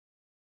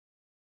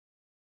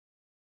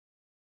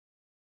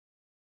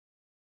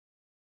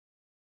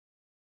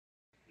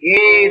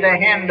Yea, the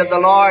hand of the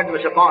Lord was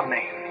upon me.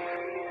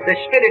 The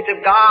Spirit of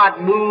God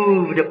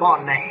moved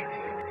upon me.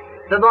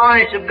 The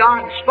voice of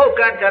God spoke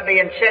unto me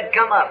and said,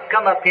 come up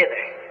hither,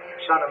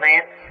 Son of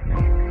man.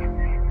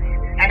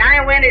 And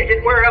I went as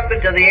it were up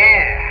into the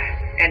air,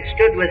 and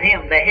stood with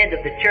him, the head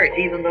of the church,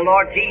 even the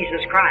Lord Jesus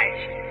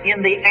Christ,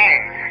 in the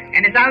air.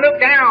 And as I looked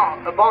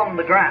down upon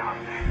the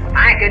ground,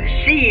 I could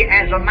see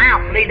as a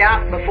map laid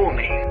out before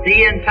me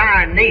the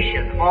entire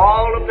nation,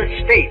 all of the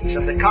states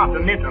of the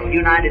continental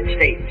United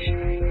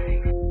States.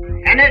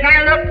 And as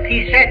I looked,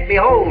 he said,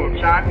 behold,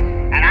 son,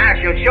 and I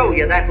shall show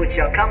you that which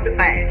shall come to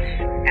pass,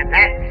 and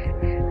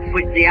that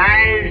which the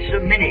eyes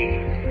of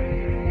many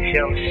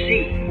shall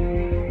see,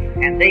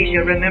 and they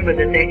shall remember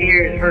that their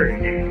ears heard,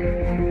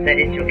 that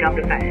it shall come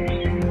to pass.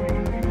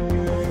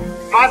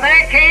 For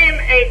there came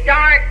a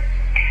dark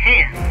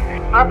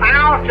hand up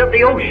out of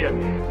the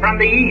ocean, from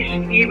the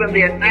east, even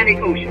the Atlantic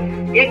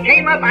Ocean. It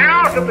came up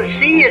out of the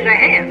sea as a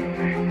hand.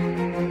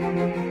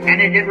 And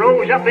as it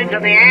rose up into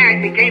the air,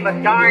 it became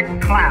a dark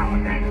cloud.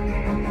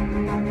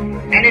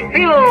 And it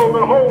filled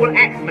the whole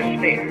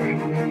atmosphere.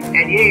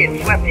 And yea,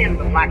 it swept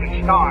inward like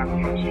a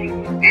storm from sea.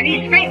 And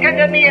he spake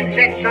unto me and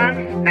said,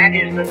 son, that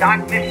is the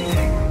darkness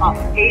of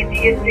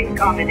atheistic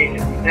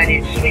communism that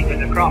is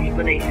sweeping across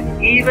the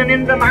nation, even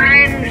in the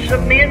minds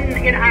of men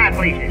in high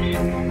places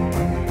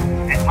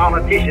and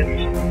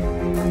politicians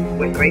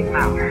with great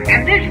power.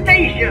 And this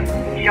nation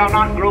shall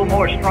not grow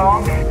more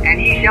strong, and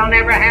ye shall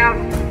never have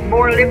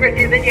more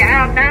liberty than you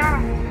have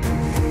now,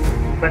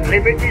 but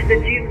liberties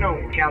that you've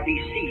known shall be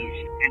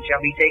seized and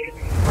shall be taken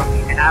from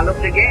you. And I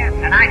looked again,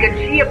 and I could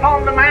see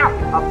upon the mouth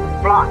a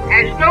blot,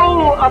 as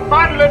though a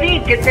bottle of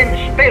ink had been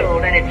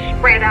spilled, and it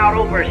spread out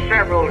over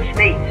several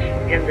states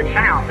in the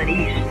south and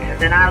east. And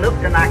then I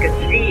looked, and I could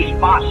see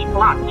spots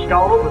splotched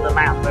all over the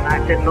mouth. And I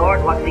said,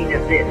 Lord, what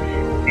meaneth this?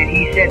 And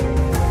he said,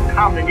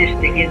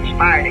 communistic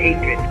inspired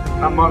hatred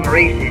among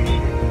races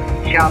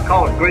shall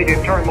cause greater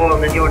turmoil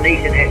than your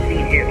nation has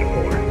seen heretofore.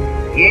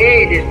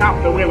 Yea, it is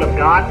not the will of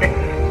God,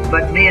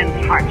 but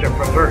men's hearts are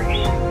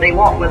perverse. They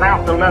walk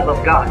without the love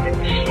of God and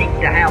seek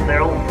to have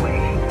their own way.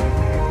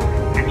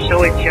 And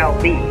so it shall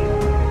be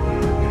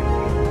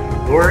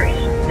worse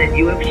than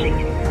you have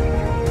seen.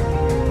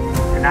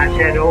 And I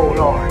said, oh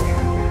Lord,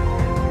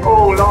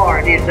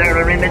 is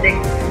there a remedy?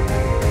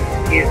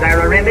 Is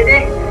there a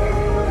remedy?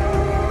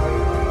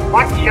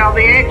 What shall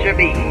the answer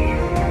be?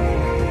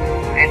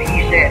 And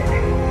he said,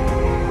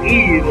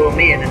 evil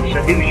men and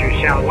seducers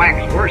shall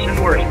wax worse and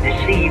worse,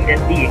 deceived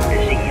and being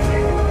deceived.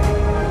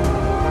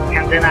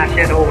 And then I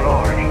said, oh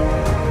Lord,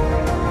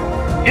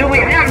 do we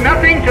have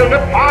nothing to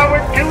look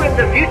forward to in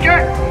the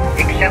future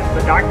except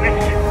the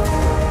darkness,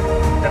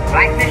 the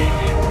blackness,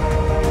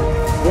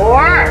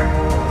 war,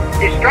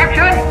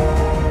 destruction,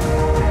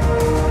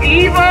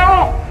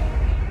 evil?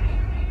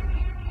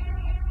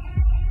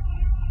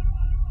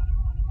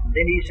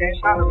 Then he says,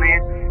 son of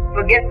man,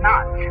 forget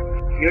not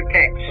your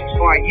text,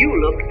 for you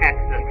look at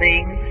the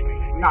things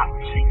not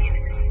seen.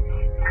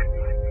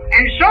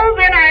 And so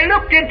then I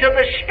looked into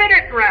the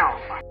spirit realm,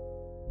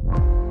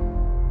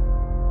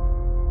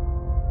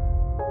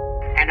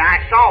 and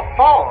I saw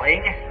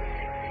falling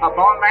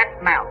upon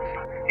that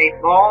mountain a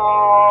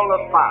ball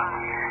of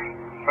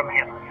fire from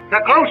heaven.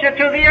 The closer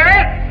to the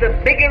earth, the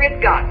bigger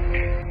it got.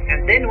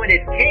 And then when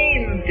it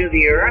came to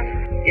the earth,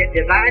 it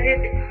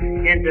divided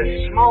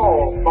into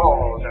small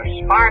balls or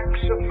sparks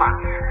of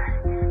fire.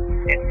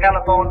 It fell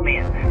upon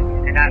men,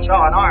 and I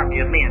saw an army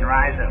of men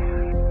rise up.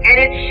 And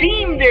it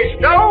seemed as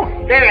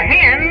though their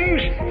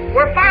hands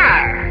were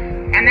fire,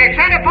 and there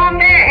sat upon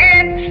their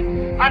heads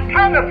a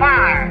tongue of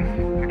fire.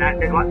 And I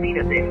said, what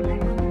meaneth this?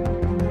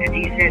 And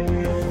he said,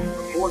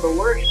 before the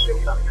worst shall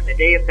come, the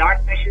day of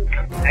darkness shall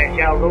come, there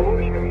shall those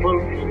the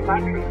fullness of my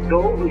truth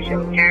go who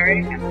shall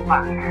carry and the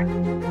fire,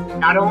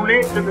 not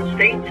only to the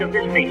states of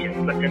this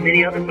nation, but to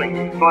many other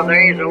places. For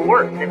there is a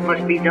work that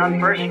must be done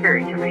first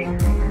spiritually,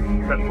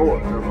 before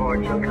the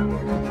Lord shall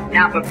come.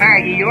 Now prepare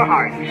ye your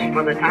hearts,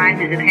 for the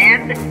time is at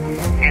hand,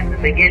 and the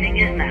beginning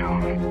is now.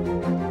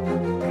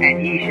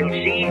 And ye shall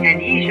see,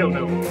 and ye shall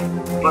know,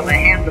 for the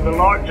hand of the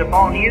Lord's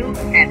upon you,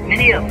 and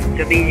many of them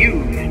to be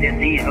used in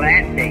these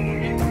last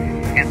days,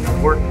 and the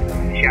work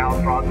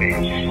shall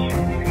progress.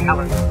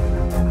 Hallelujah.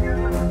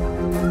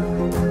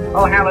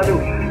 Oh,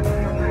 hallelujah.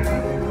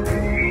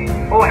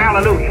 Oh,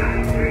 hallelujah.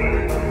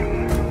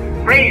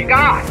 Praise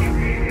God.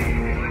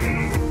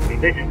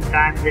 This is the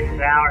time, this is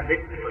the hour, this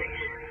is the place.